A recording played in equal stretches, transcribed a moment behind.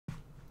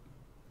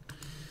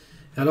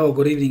Hello,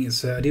 good evening.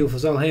 It's Adil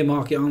Fazal here,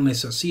 market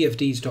analyst at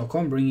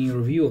CFDs.com, bringing you a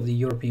review of the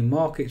European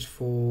markets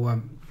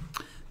for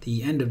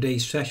the end of day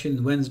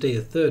session, Wednesday,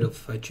 the 3rd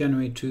of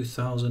January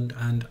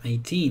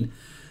 2018.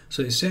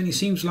 So it certainly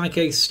seems like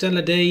a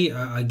stellar day.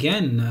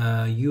 Again,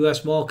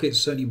 US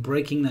markets certainly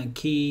breaking that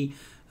key,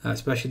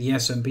 especially the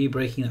S&P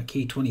breaking that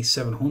key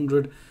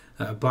 2700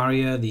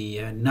 barrier, the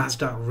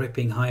Nasdaq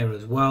ripping higher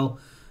as well.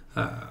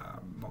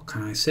 What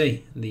can I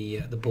say?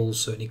 The bulls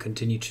certainly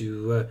continue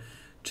to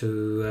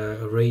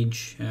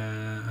rage,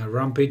 a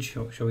rampage,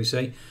 shall we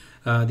say.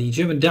 The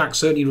German DAX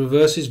certainly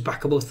reverses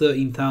back above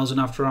 13,000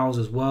 after hours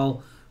as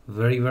well.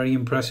 Very, very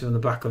impressive on the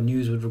back of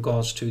news with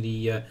regards to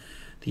the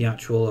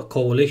actual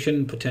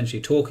coalition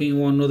potentially talking to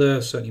one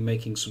another, certainly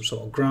making some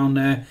sort of ground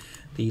there.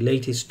 The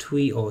latest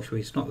tweet, or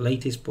it's not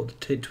latest, but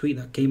the tweet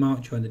that came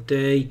out during the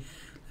day.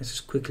 Let's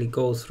just quickly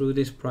go through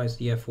this. Price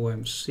the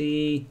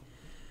FOMC,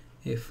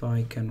 if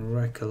I can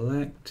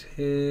recollect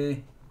here.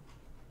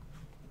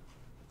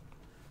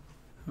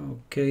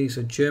 Okay,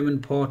 so German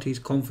party's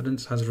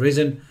confidence has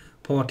risen.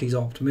 Parties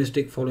are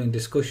optimistic following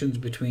discussions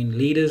between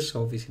leaders.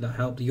 Obviously, that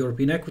helped the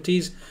European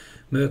equities.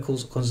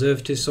 Merkel's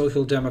Conservative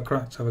Social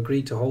Democrats have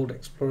agreed to hold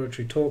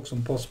exploratory talks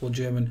on possible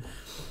German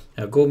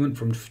government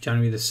from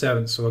January the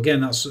 7th. So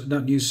again,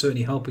 that news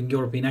certainly helping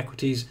European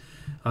equities.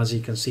 As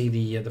you can see,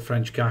 the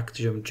French CAC,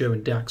 the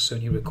German DAX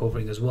certainly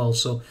recovering as well.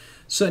 So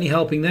certainly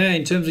helping there.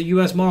 In terms of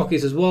US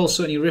markets as well,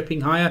 certainly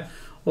ripping higher.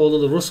 Although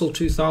the Russell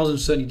 2000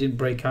 certainly didn't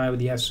break higher with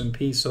the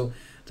S&P. So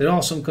there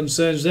are some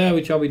concerns there,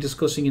 which I'll be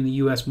discussing in the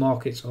US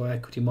markets or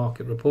equity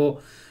market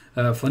report.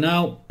 For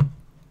now,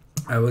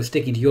 we're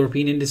sticking to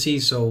European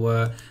indices.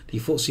 So the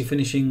FTSE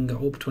finishing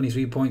up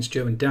 23 points,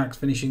 German DAX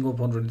finishing up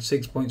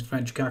 106 points,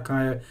 French CAC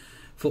higher,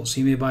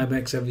 FTSE MIB,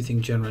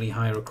 everything generally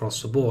higher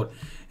across the board.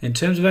 In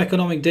terms of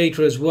economic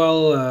data as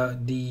well,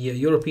 the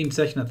European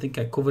session, I think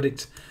I covered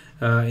it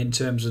in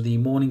terms of the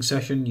morning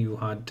session. You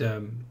had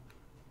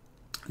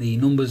the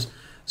numbers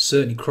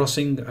certainly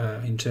crossing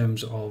in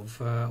terms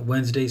of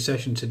Wednesday's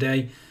session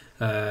today.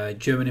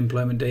 German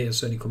employment data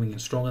certainly coming in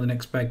stronger than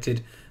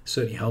expected,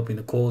 certainly helping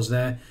the cause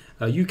there.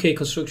 UK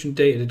construction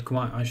data did come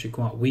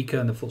out weaker,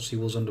 and the FTSE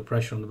was under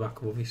pressure on the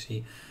back of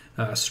obviously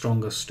a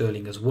stronger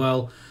sterling as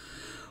well.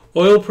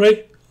 Oil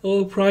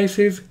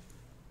prices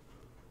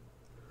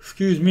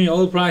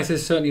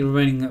certainly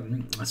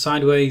remaining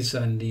sideways,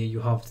 and you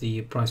have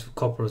the price of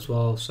copper as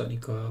well certainly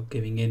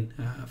giving in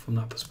from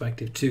that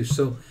perspective too.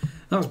 So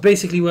that's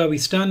basically where we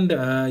stand.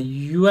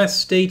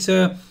 US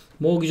data,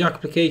 mortgage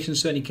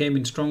applications certainly came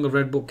in stronger,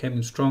 Red Book came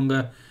in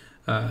stronger.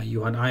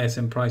 You had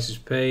ISM prices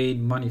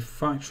paid,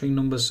 manufacturing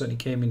numbers certainly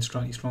came in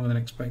slightly stronger than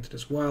expected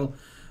as well.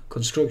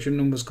 Construction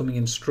numbers coming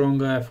in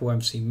stronger,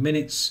 FOMC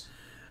minutes.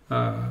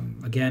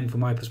 Again,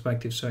 from my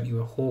perspective, certainly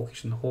we're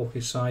hawkish on the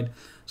hawkish side.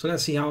 So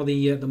let's see how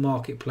the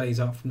market plays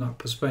out from that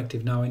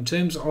perspective. Now, in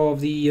terms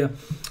of the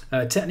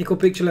technical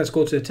picture, let's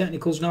go to the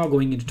technicals now,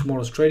 going into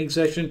tomorrow's trading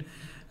session.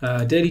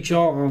 Daily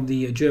chart on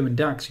the German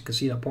DAX, you can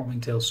see that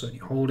bottoming tail certainly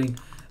holding.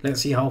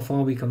 Let's see how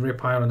far we can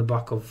rip higher on the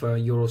back of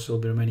Euro still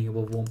be remaining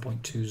above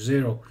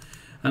 1.20.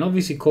 And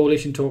obviously,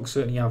 coalition talks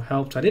certainly have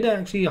helped. I did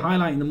actually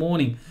highlight in the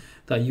morning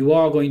that you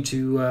are going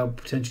to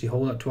potentially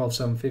hold at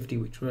 12,750,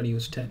 which really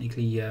was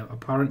technically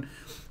apparent,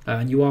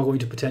 and you are going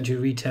to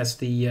potentially retest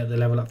the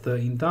level at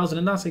 13,000,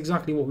 and that's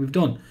exactly what we've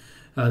done.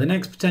 The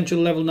next potential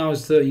level now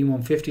is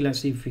 13,150. Let's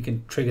see if we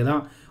can trigger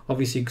that.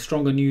 Obviously,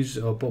 stronger news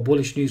or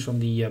bullish news from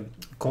the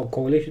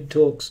coalition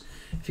talks.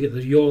 If you get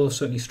the euro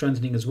certainly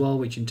strengthening as well,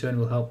 which in turn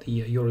will help the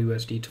euro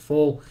USD to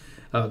fall.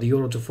 The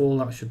euro to fall,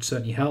 that should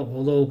certainly help,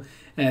 although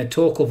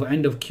talk of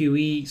end of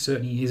QE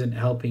certainly isn't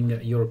helping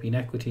European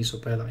equity, so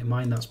bear that in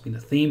mind. That's been the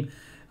theme,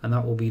 and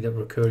that will be the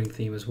recurring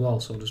theme as well,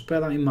 so just bear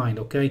that in mind.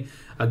 Okay,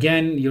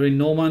 again, you're in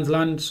no man's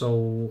land,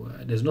 so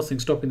there's nothing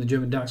stopping the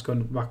German DAX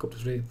going back up to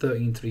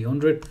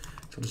 13,300,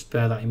 so just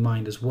bear that in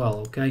mind as well.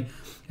 Okay,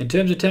 in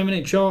terms of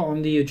 10-minute chart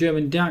on the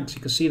German DAX,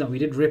 you can see that we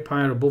did rip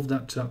higher above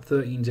that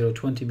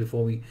 13,020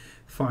 before we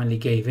finally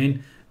gave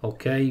in.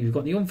 Okay, you've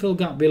got the unfilled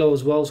gap below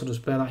as well, so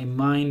just bear that in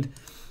mind.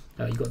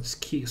 You've got this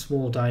key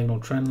small diagonal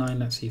trend line.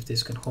 Let's see if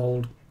this can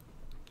hold.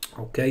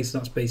 Okay, so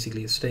that's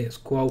basically a status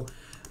quo.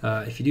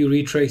 If you do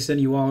retrace, then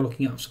you are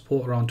looking at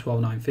support around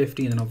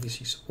 12,950, and then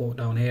obviously support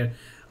down here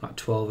at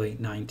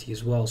 12,890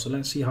 as well. So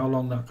let's see how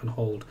long that can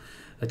hold.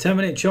 A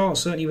 10-minute chart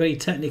certainly very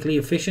technically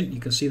efficient.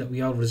 You can see that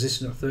we are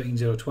resisting at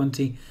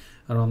 13,020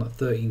 around that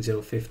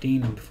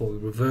 13,015, and before we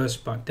reverse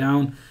back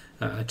down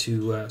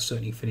to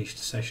certainly finish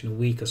the session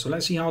weaker. So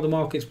let's see how the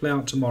markets play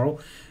out tomorrow.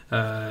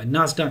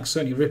 Nasdaq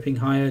certainly ripping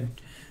higher.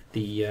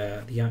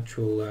 The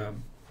actual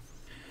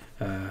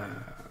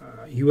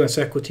US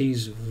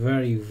equities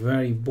very,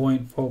 very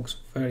buoyant, folks.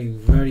 Very,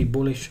 very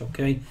bullish.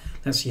 Okay,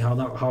 let's see how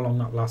long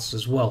that lasts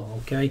as well.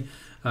 Okay,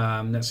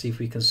 let's see if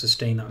we can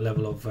sustain that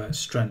level of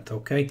strength.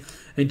 Okay,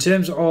 in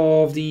terms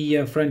of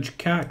the French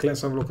CAC,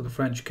 let's have a look at the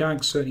French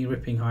CAC. Certainly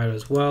ripping higher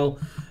as well.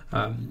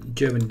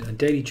 German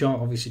daily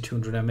chart, obviously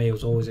 200 MA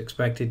was always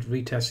expected,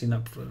 retesting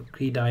that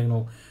key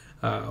diagonal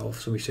or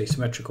so we say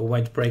symmetrical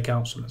wedge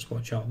breakout, so let's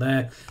watch out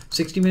there.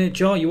 60-minute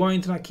chart, you are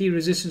into that key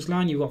resistance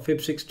line. You've got fib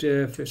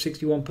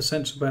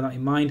 61%, so bear that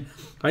in mind.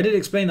 I did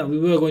explain that we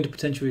were going to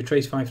potentially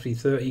retrace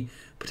 5330,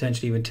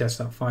 potentially even test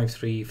that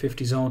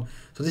 5350 zone.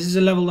 So this is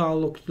a level that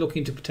I'll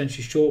looking to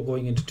potentially short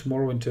going into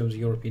tomorrow in terms of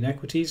European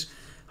equities.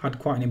 Had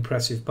quite an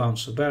impressive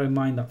bounce, so bear in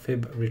mind that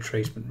fib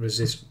retracement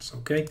resistance.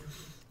 Okay,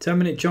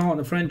 10-minute chart on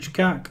the French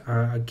CAC,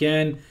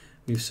 again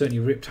we've certainly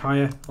ripped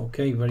higher.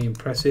 Okay, very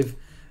impressive.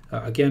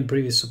 Again,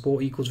 previous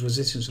support equals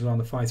resistance around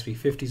the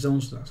 5350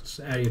 zone, so that's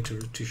an area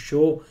to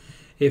short.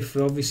 If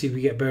obviously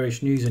we get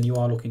bearish news and you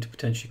are looking to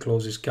potentially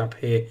close this gap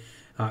here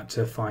at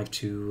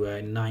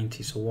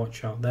 5290, so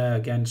watch out there.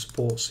 Again,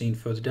 support seen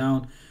further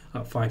down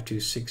at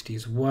 5260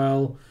 as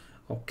well.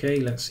 Okay,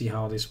 let's see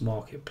how this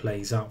market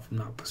plays out from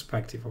that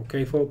perspective.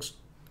 Okay, folks,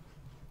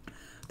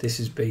 this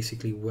is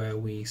basically where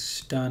we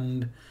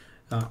stand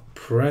at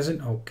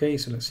present. Okay,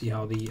 so let's see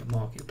how the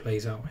market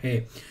plays out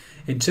here.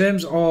 In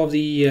terms of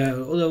the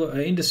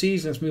other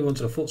indices, let's move on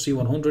to the FTSE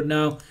 100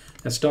 now.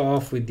 Let's start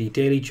off with the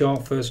daily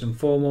chart first and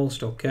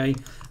foremost. Okay,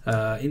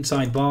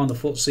 inside bar on the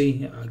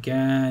FTSE,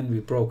 again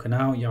we've broken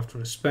out. You have to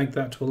respect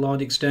that to a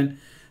large extent.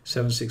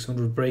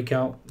 7600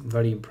 breakout,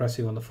 very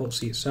impressive on the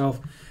FTSE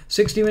itself.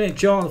 60-minute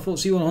chart on the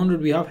FTSE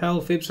 100, we have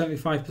held fib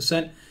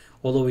 75%,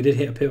 although we did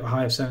hit a pivot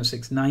high of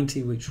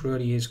 7690, which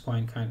really is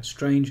quite kind of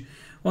strange.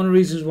 One of the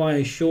reasons why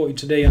I shorted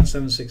today at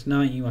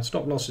 7690, my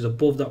stop loss is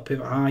above that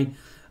pivot high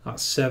at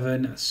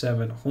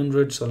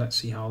 7700. So let's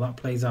see how that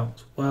plays out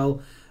as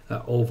well.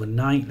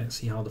 Overnight, let's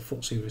see how the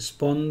FTSE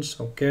responds.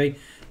 Okay,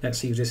 let's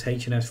see if this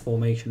H&S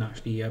formation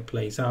actually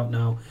plays out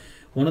now.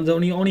 One of the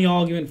only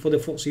argument for the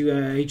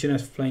FTSE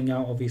H&S playing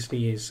out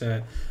obviously is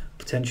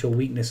potential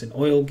weakness in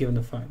oil, given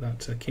the fact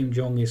that Kim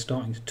Jong is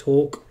starting to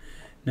talk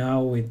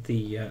now with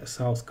the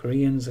South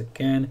Koreans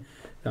again.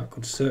 That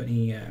could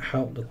certainly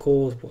help the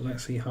cause, but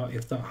let's see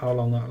how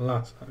long that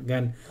lasts.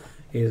 Again,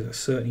 is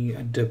certainly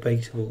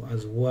debatable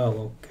as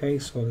well. Okay,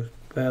 so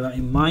bear that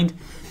in mind.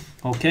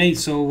 Okay,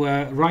 so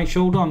right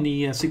shoulder on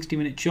the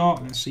 60-minute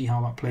chart. Let's see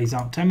how that plays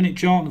out. 10-minute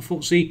chart on the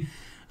FTSE.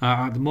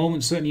 At the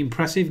moment, certainly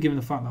impressive given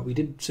the fact that we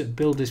did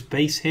build this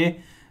base here.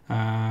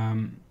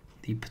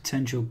 The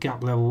potential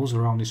gap levels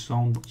around this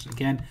zone, but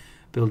again,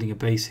 building a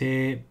base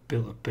here,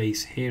 built a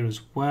base here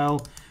as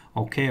well.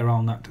 Okay,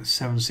 around that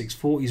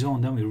 7640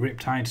 zone. Then we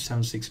ripped high to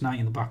 7690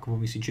 in the back of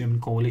obviously German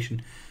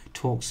coalition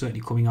talks certainly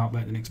coming out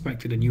better than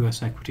expected, and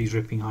US equities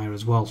ripping higher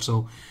as well.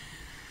 So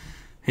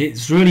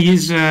it really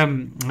is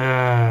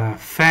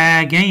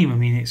fair game. I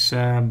mean, it's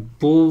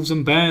bulls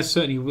and bears,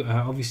 certainly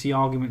obviously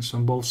arguments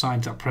on both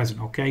sides at present.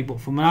 Okay, but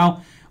for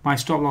now, my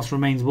stop loss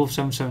remains above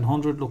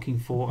 7700, looking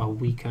for a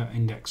weaker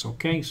index.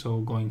 Okay, so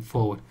going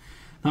forward,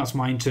 that's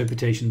my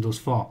interpretation thus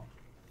far.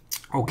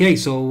 Okay,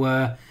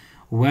 so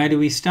where do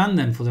we stand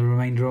then for the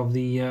remainder of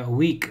the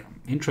week?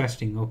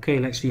 Interesting. Okay,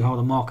 let's see how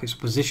the market's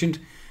positioned.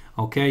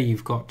 Okay,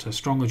 you've got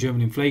stronger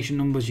German inflation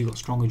numbers, you've got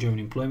stronger German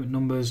employment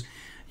numbers.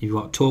 You've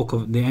got talk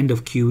of the end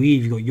of QE.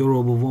 You've got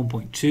euro above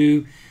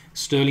 1.2.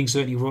 Sterling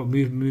certainly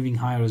moving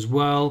higher as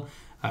well.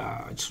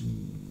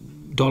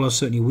 Dollar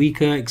certainly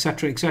weaker,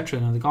 etc., etc.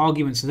 Now the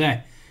arguments are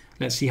there.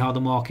 Let's see how the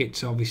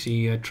market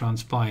obviously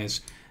transpires.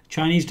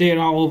 Chinese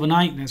data out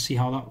overnight. Let's see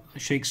how that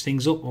shakes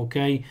things up.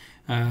 Okay,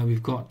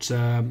 we've got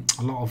a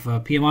lot of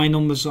PMI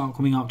numbers are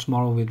coming out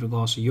tomorrow with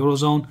regards to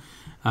Eurozone.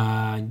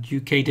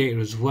 UK data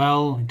as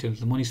well in terms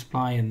of the money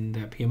supply and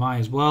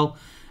PMI as well.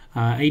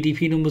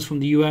 ADP numbers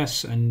from the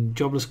US and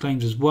jobless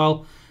claims as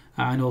well,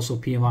 and also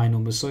PMI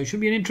numbers. So it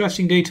should be an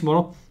interesting day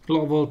tomorrow. A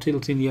lot of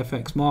volatility in the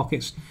FX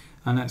markets,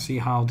 and let's see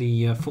how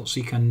the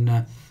FTSE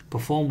can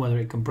perform, whether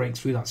it can break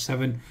through that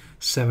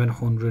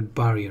 700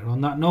 barrier.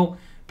 On that note,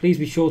 please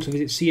be sure to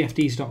visit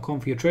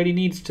cfds.com for your trading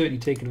needs, certainly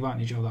take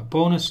advantage of that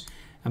bonus,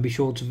 and be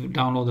sure to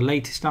download the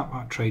latest app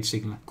at Trade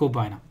Signal.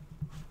 Goodbye now.